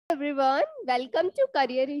Everyone, welcome to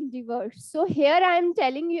Career Endeavour. So here I am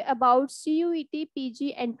telling you about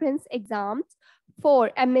CUET-PG entrance exams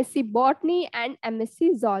for MSc Botany and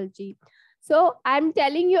MSc Zoology. So I'm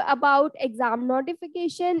telling you about exam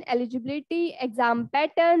notification, eligibility, exam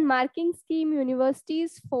pattern, marking scheme,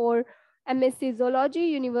 universities for MSc Zoology,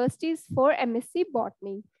 universities for MSc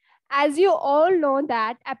Botany. As you all know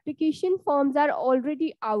that application forms are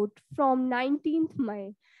already out from 19th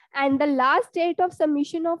May. And the last date of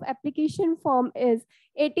submission of application form is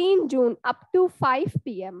 18 June up to 5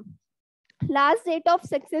 p.m. Last date of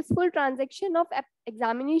successful transaction of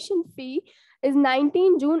examination fee is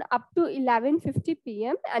 19 June up to 11:50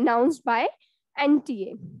 p.m. announced by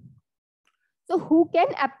NTA. So who can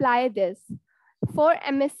apply this? For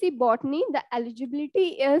MSc Botany, the eligibility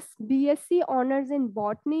is BSc Honors in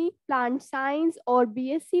Botany, Plant Science, or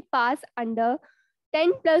BSc Pass under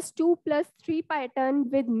 10+2+3 pattern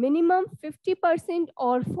with minimum 50%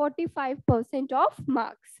 or 45% of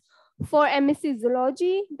marks. For MSc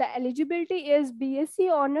Zoology, the eligibility is BSc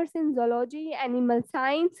Honors in Zoology, Animal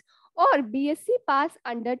Science, or BSc Pass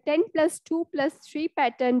under 10+2+3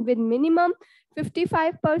 pattern with minimum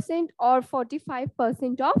 55% or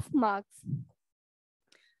 45% of marks.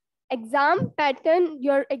 Exam pattern,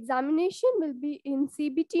 your examination will be in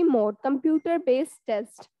CBT mode, computer-based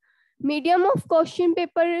test. Medium of question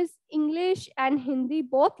paper is English and Hindi,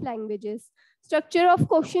 both languages. Structure of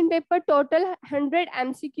question paper, total 100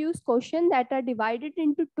 MCQs question that are divided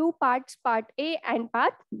into two parts, part A and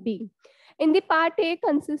part B. In the part A,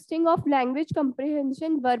 consisting of language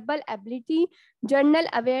comprehension, verbal ability, journal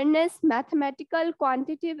awareness, mathematical,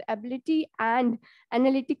 quantitative ability, and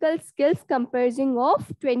analytical skills comprising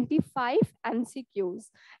of 25 MCQs.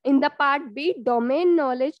 In the part B, domain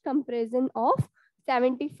knowledge comprising of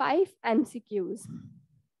 75 MCQs.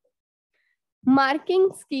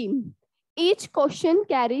 Marking scheme. Each question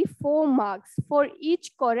carry 4 marks. For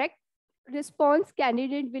each correct response,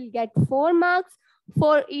 candidate will get 4 marks.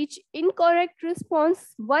 For each incorrect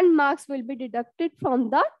response, 1 marks will be deducted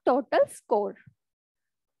from the total score.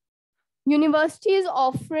 Universities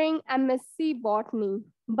offering MSc Botany: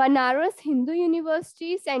 Banaras Hindu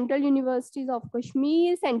University, Central Universities of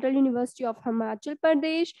Kashmir, Central University of Himachal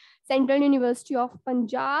Pradesh, Central University of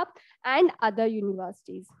Punjab, and other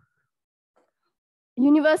universities.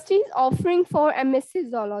 Universities offering for MSc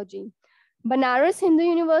Zoology: Banaras Hindu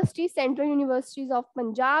University, Central Universities of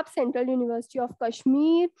Punjab, Central University of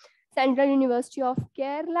Kashmir, Central University of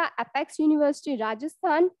Kerala, Apex University,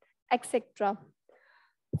 Rajasthan, etc.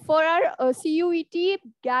 For our CUET,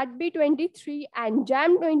 GAT-B 23 and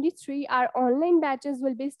JAM 23, our online batches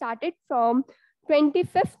will be started from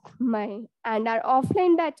 25th May, and our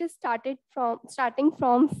offline batches starting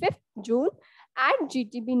from 5th June at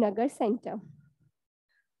GTB Nagar Center.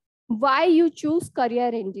 Why you choose Career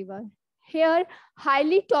Endeavour? Here,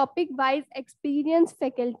 highly topic-wise experienced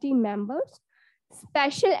faculty members,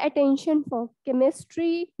 special attention for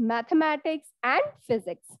chemistry, mathematics, and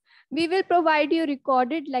physics. We will provide you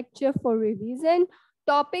recorded lecture for revision,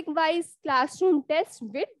 topic-wise classroom tests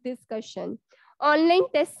with discussion, online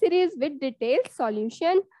test series with detailed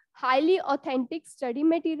solution, highly authentic study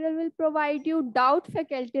material will provide you. Doubt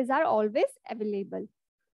faculties are always available.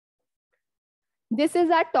 This is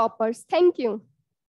our toppers. Thank you.